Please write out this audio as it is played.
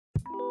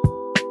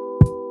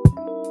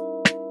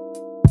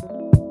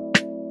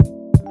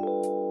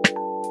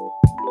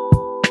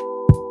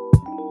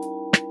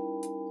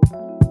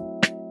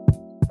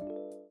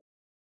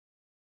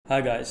Hi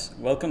guys,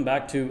 welcome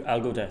back to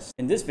AlgoTest.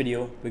 In this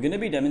video, we're going to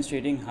be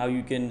demonstrating how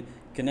you can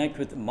connect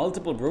with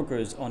multiple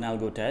brokers on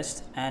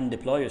AlgoTest and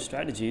deploy your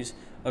strategies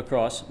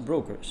across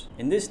brokers.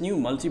 In this new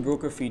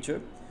multi-broker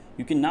feature,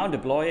 you can now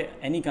deploy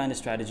any kind of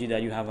strategy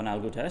that you have on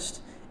AlgoTest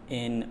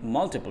in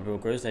multiple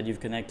brokers that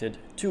you've connected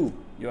to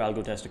your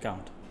AlgoTest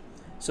account.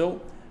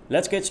 So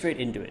let's get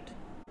straight into it.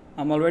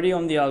 I'm already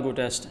on the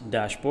AlgoTest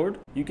dashboard.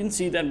 You can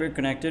see that we're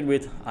connected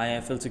with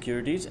IIFL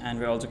Securities and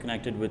we're also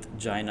connected with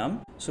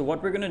Signup. So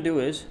what we're going to do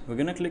is we're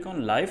going to click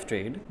on live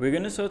trade. We're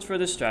going to search for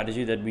the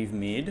strategy that we've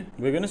made.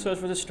 We're going to search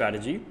for the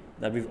strategy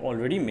that we've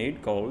already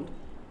made called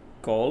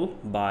call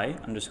buy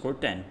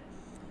 _10.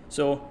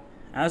 So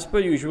as per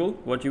usual,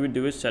 what you would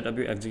do is set up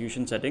your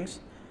execution settings,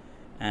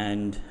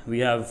 and we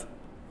have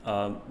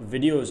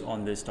videos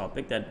on this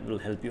topic that will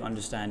help you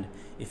understand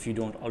if you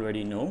don't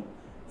already know.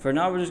 For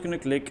now, we're just going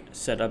to click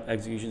Setup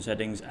Execution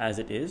Settings as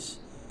it is.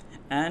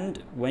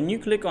 And when you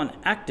click on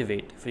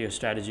Activate for your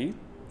strategy,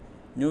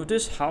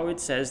 notice how it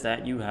says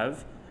that you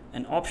have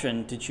an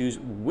option to choose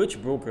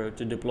which broker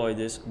to deploy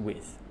this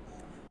with.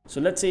 So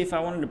let's say if I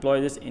want to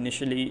deploy this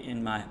initially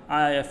in my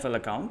IIFL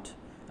account,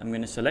 I'm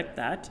going to select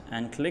that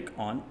and click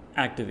on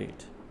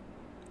Activate.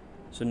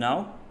 So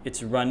now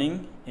it's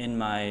running in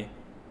my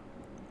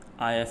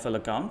IIFL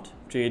account.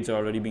 Trades are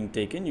already being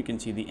taken. You can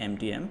see the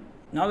MTM.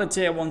 Now let's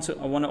say I want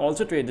to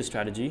also trade this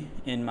strategy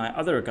in my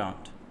other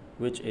account,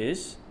 which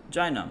is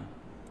Signup.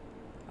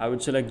 I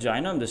would select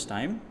Signup this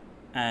time,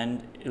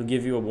 and it'll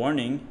give you a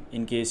warning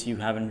in case you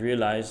haven't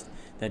realized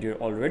that you're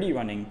already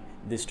running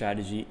this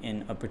strategy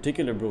in a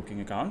particular broking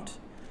account.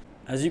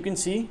 As you can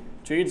see,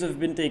 trades have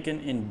been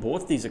taken in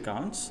both these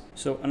accounts.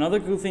 So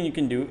another cool thing you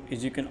can do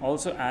is you can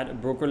also add a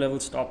broker level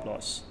stop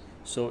loss.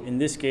 So in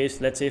this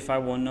case, let's say if I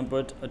want to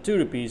put a 2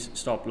 rupees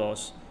stop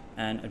loss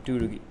and a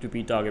 2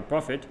 rupee target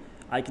profit,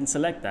 I can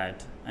select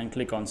that and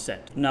click on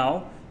set.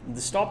 Now the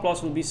stop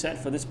loss will be set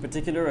for this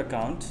particular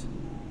account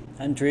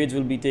and trades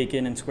will be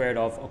taken and squared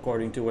off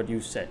according to what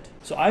you set.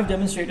 So I've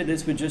demonstrated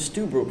this with just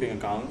 2 broking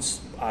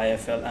accounts,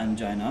 IIFL and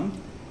Signup.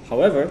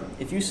 However,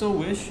 if you so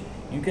wish,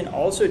 you can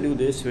also do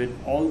this with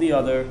all the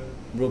other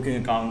broking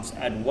accounts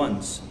at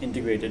once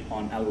integrated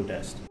on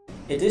AlgoTest.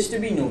 It is to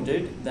be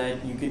noted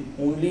that you can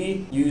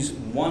only use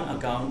one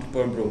account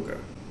per broker.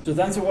 So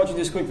thanks for watching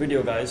this quick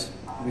video, guys.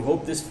 We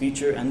hope this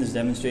feature and this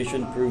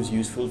demonstration proves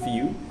useful for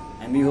you,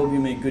 and we hope you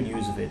make good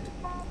use of it.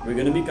 We're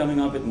going to be coming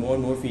up with more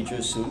and more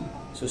features soon,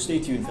 so stay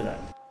tuned for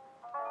that.